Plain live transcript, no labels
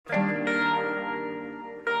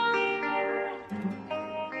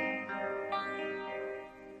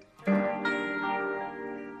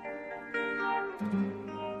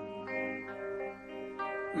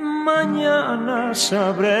mañana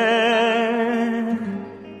sabré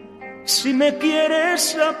si me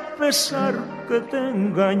quieres a pesar que te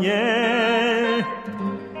engañé.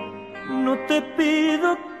 No te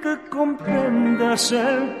pido que comprendas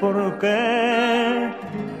el porqué,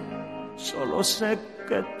 solo sé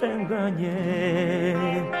que te engañé.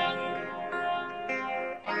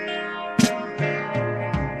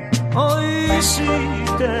 Hoy sí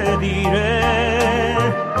te diré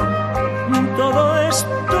todo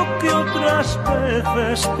esto que otras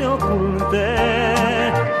veces te oculté.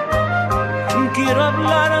 Quiero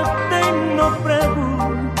hablarte y no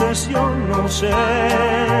preguntes, yo no sé.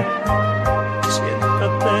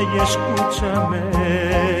 Siéntate y escúchame.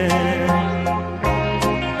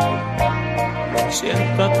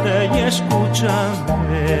 Siéntate y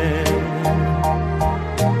escúchame.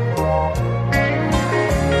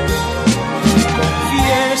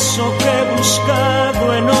 Confieso que he buscado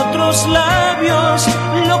en otros labios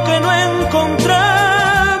lo que no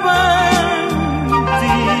encontraba en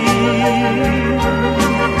ti.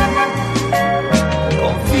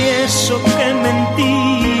 Confieso que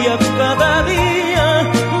mentía cada día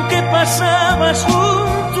que pasabas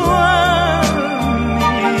junto a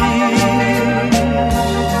mí.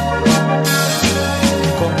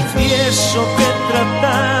 Confieso que he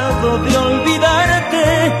tratado de olvidarte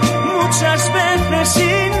muchas veces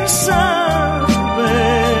sin saber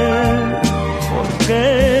por qué.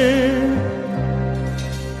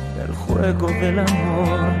 El juego del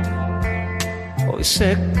amor hoy sé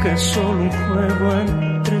que es solo un juego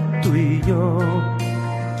entre tú y yo.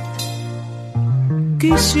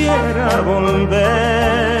 Quisiera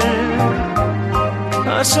volver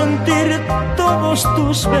a sentir todos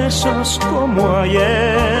tus besos como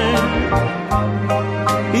ayer.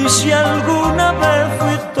 Y si alguna vez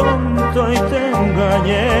fui tonto y te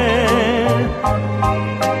engañé,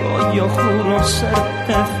 hoy yo juro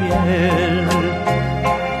serte fiel.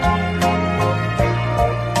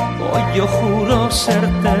 Hoy yo juro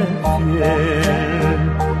serte fiel.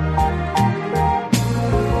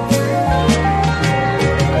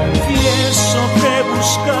 Confieso que he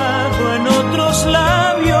buscado en otros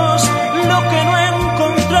labios lo que no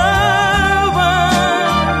encontraba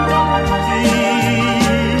en ti.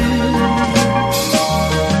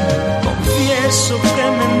 Confieso que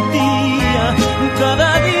mentía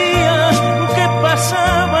cada día que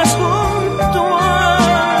pasabas junto a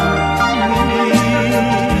mí.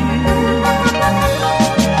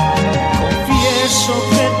 Confieso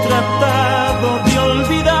que he tratado de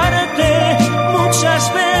olvidarte muchas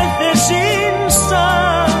veces sin saber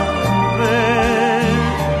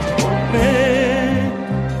por qué.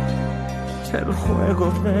 El juego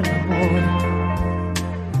del amor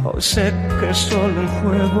hoy sé que es solo un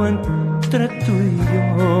juego entre tú y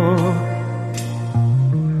yo.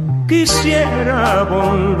 Quisiera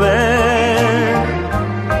volver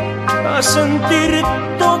a sentir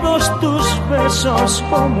todos tus besos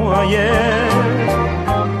como ayer.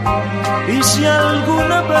 Y si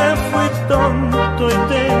alguna vez fui tonto y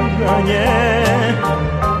te engañé,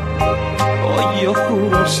 hoy yo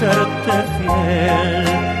juro serte fiel.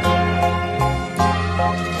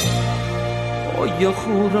 Hoy yo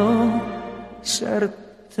juro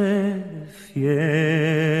serte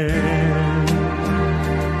fiel.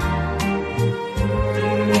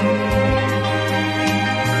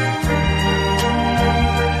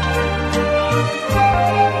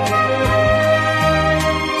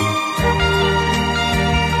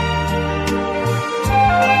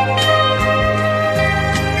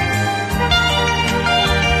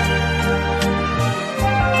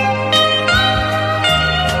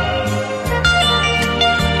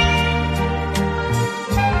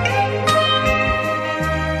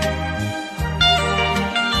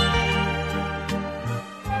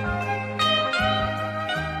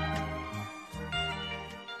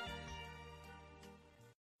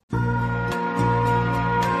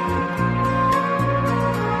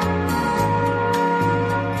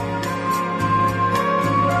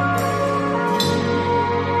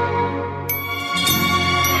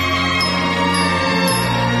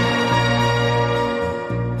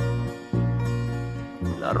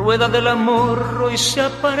 La rueda del amor hoy se ha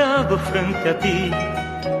parado frente a ti,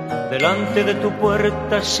 delante de tu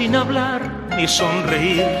puerta sin hablar ni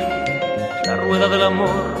sonreír. La rueda del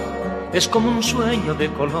amor es como un sueño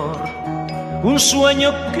de color, un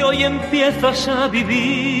sueño que hoy empiezas a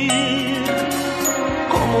vivir.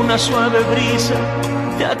 Como una suave brisa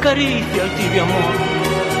te acaricia el tibio amor,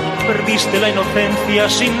 perdiste la inocencia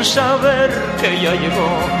sin saber que ya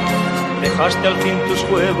llegó. Dejaste al fin tus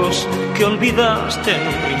juegos que olvidaste en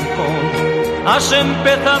un rincón. Has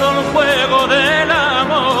empezado el juego del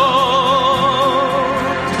amor.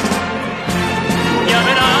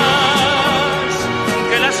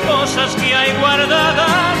 hay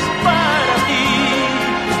guardadas para ti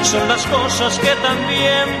son las cosas que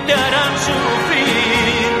también te harán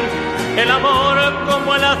sufrir. El amor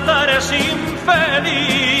como el azar es infeliz.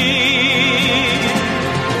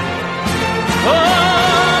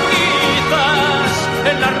 Oh, quizás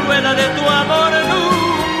en la rueda de tu amor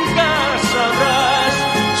nunca sabrás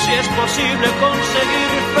si es posible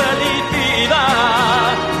conseguir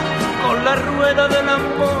felicidad. Con la rueda del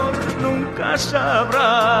amor nunca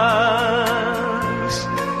sabrás.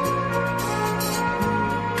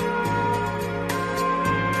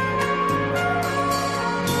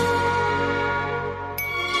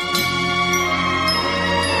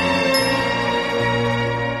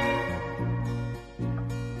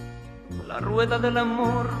 La rueda del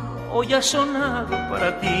amor hoy ha sonado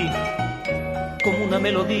para ti como una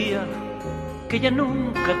melodía que ya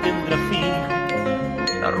nunca tendrá fin.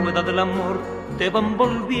 La rueda del amor te va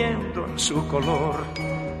envolviendo en su color,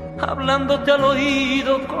 hablándote al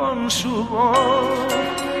oído con su voz.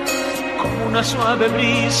 Como una suave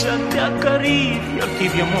brisa te acaricia el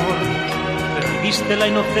tibio amor. Perdiste la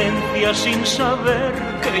inocencia sin saber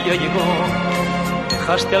que ya llegó.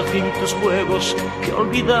 Dejaste al fin tus juegos que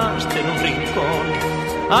olvidaste en un rincón.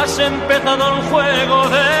 Has empezado el juego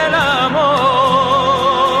del amor.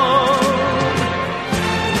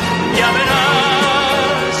 Ya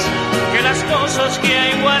verás que las cosas que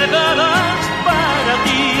hay guardadas para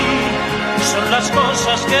ti son las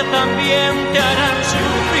cosas que también te harán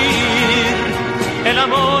sufrir. El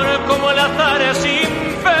amor como el azar es infeliz.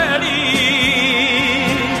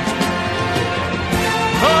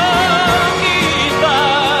 Oh,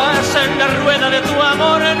 quizás en la rueda de tu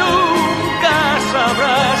amor nunca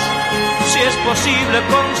sabrás si es posible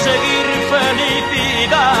conseguir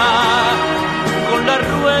felicidad. Con la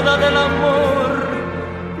rueda del amor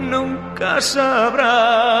nunca sabrás.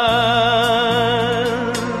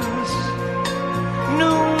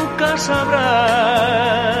 Nunca sabrás.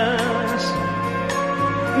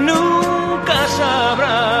 Nunca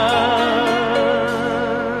sabrás.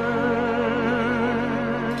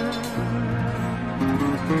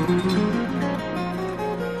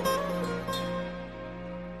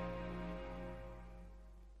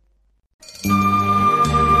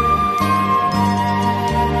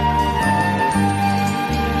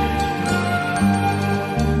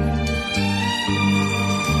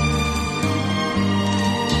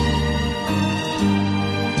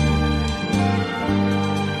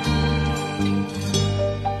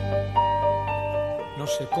 No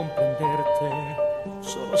sé comprenderte,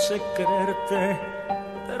 solo sé quererte,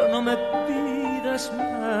 pero no me pidas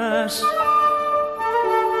más.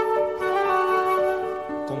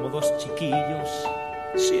 Como dos chiquillos,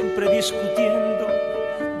 siempre discutiendo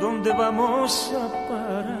dónde vamos a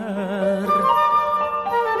parar.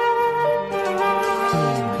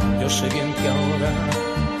 Yo sé bien que ahora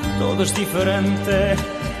todo es diferente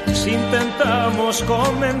si intentamos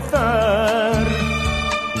comenzar.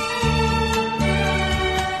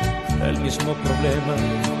 El mismo problema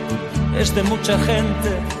es de mucha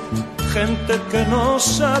gente, gente que no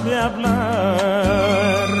sabe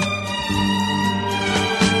hablar.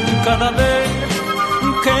 Cada vez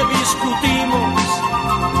que discutimos,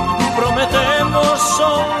 prometemos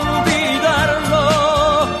olvidarlo,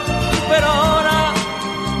 pero ahora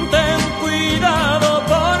ten cuidado,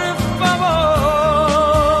 por favor.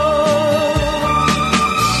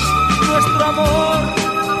 Nuestro amor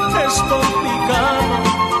es complicado,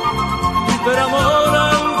 pero amor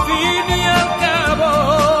al fin y al cabo.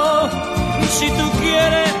 Si tú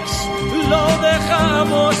quieres, lo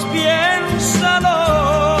dejamos, piénsalo.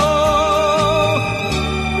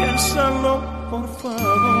 Piénsalo, por favor.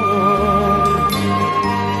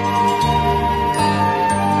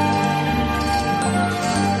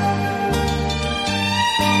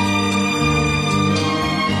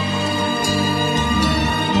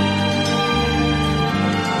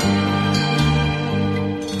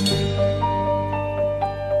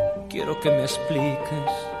 Quiero que me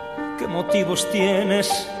expliques qué motivos tienes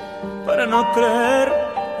para no creer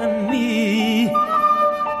en mí.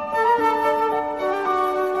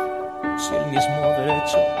 Si el mismo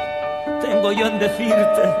derecho tengo yo en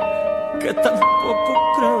decirte que tampoco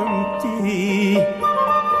creo en ti.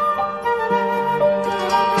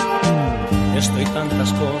 Esto y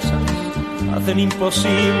tantas cosas hacen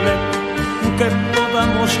imposible que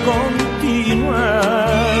podamos continuar.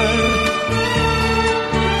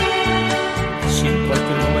 Si en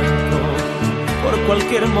cualquier momento, por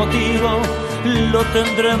cualquier motivo, lo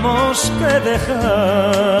tendremos que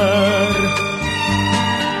dejar.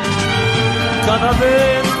 Cada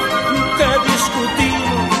vez que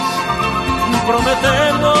discutimos,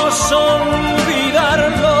 prometemos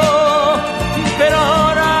olvidarlo,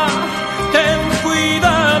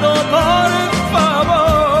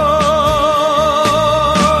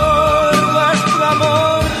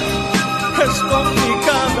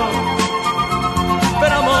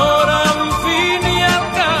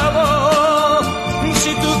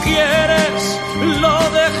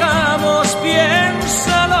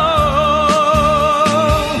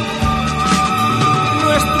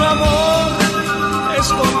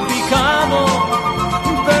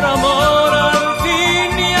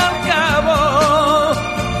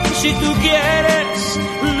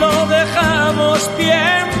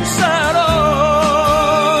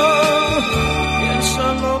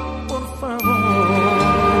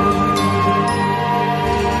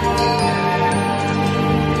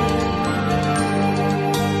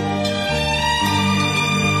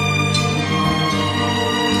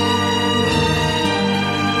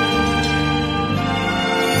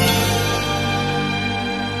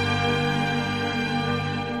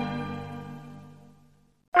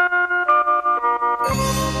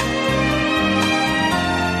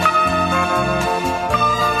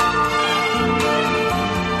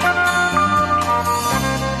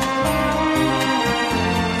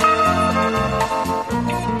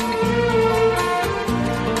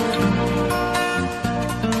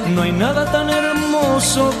 nada tan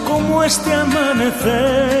hermoso como este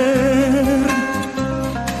amanecer.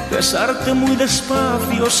 Besarte muy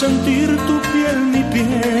despacio, sentir tu piel, mi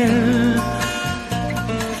piel.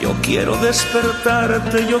 Yo quiero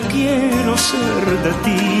despertarte, yo quiero ser de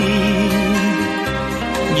ti.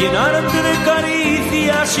 Llenarte de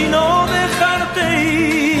caricias y no dejarte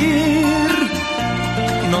ir.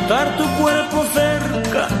 Notar tu cuerpo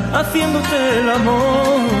cerca, haciéndote el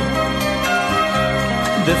amor.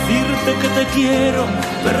 Decirte que te quiero,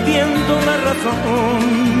 perdiendo la razón.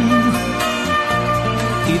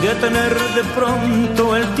 Y detener de pronto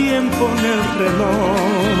el tiempo en el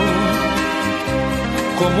reloj.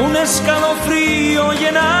 Como un escalofrío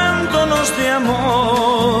llenándonos de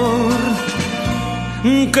amor.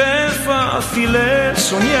 Qué fácil es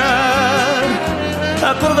soñar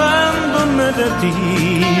acordándome de ti.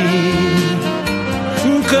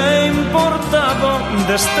 ¿Qué importa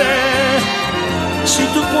dónde esté si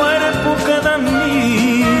tu cuerpo queda en mí?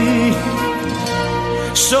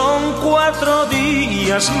 Son 4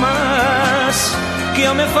 días más que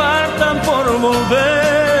aún me faltan por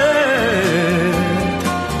volver.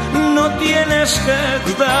 No tienes que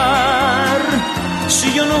dudar si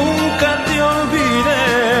yo nunca te olvidé.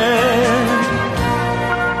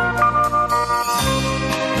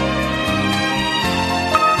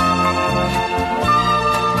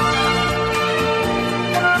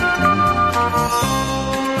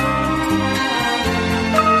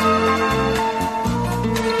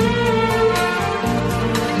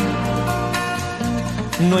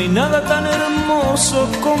 No hay nada tan hermoso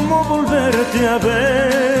como volverte a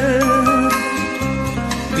ver.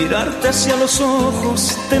 Mirarte hacia los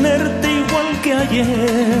ojos, tenerte igual que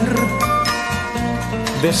ayer.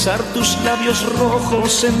 Besar tus labios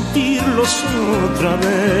rojos, sentirlos otra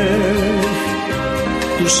vez.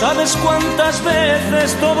 Tú sabes cuántas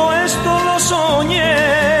veces todo esto lo soñé.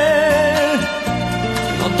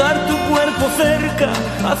 Notar tu cuerpo cerca,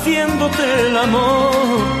 haciéndote el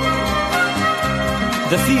amor.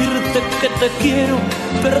 Decirte que te quiero,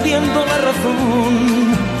 perdiendo la razón.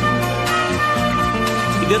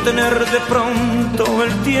 Y detener de pronto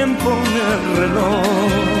el tiempo en el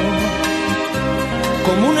reloj.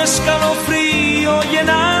 Como un escalofrío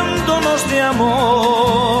llenándonos de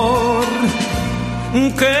amor.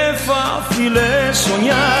 Qué fácil es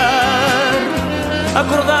soñar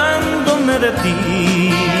acordándome de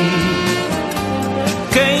ti.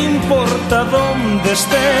 ¿Qué importa dónde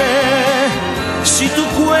esté si tu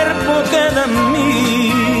cuerpo queda en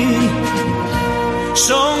mí?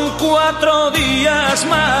 Son 4 días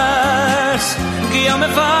más que ya me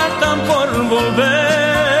faltan por volver.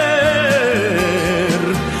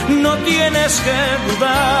 No tienes que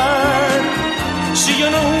dudar si yo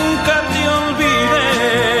nunca te olvidé.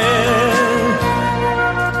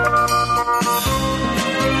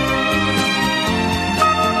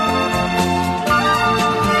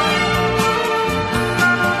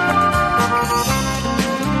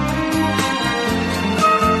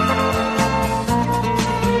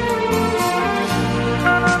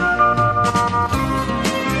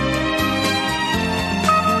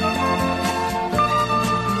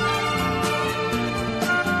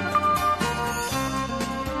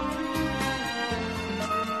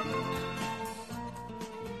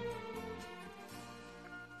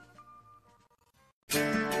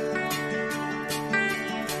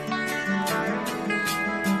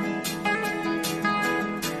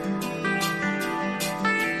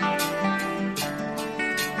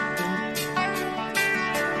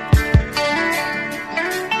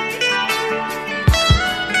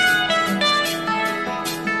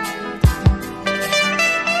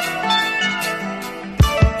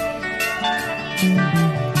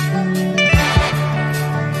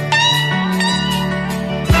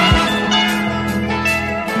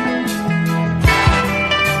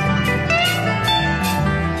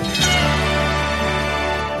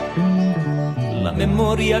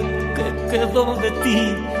 Memoria que quedó de ti,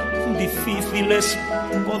 difícil es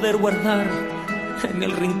poder guardar en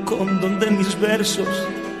el rincón donde mis versos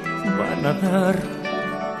van a dar.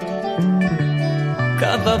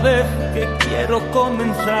 Cada vez que quiero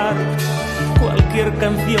comenzar cualquier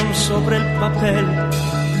canción sobre el papel,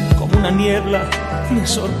 como una niebla me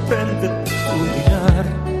sorprende tu mirar.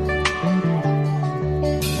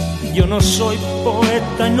 Yo no soy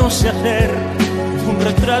poeta y no sé hacer un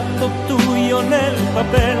retrato tuyo en el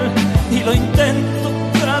papel, y lo intento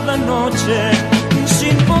cada noche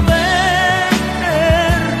sin poder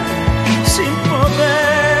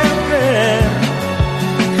ver.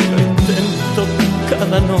 Lo intento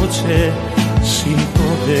cada noche sin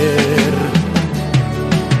poder.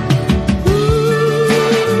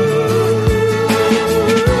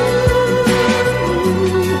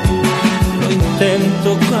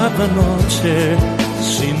 cada noche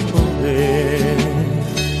sin poder.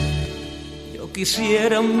 Yo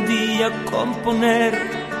quisiera un día componer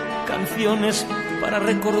canciones para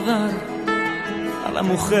recordar a la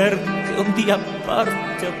mujer que un día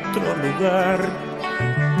parte a otro lugar.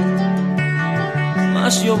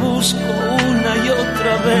 Mas yo busco una y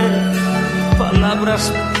otra vez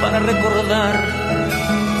palabras para recordar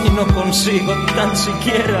y no consigo tan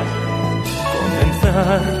siquiera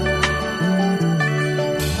comenzar.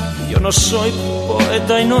 Yo no soy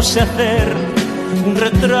poeta y no sé hacer un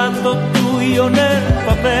retrato tuyo en el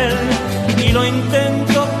papel, y lo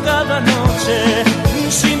intento cada noche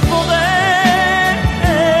sin poder,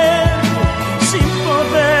 sin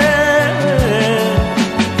poder.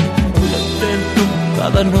 Lo intento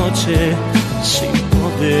cada noche sin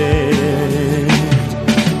poder.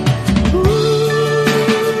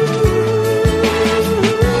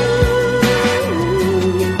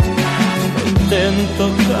 Lo intento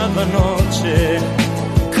cada noche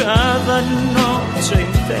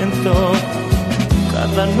intento,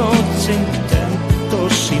 cada noche intento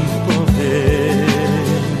sin poder.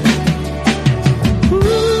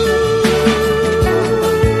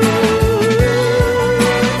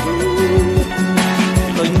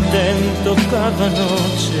 Lo intento cada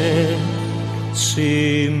noche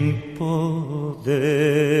sin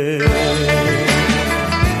poder.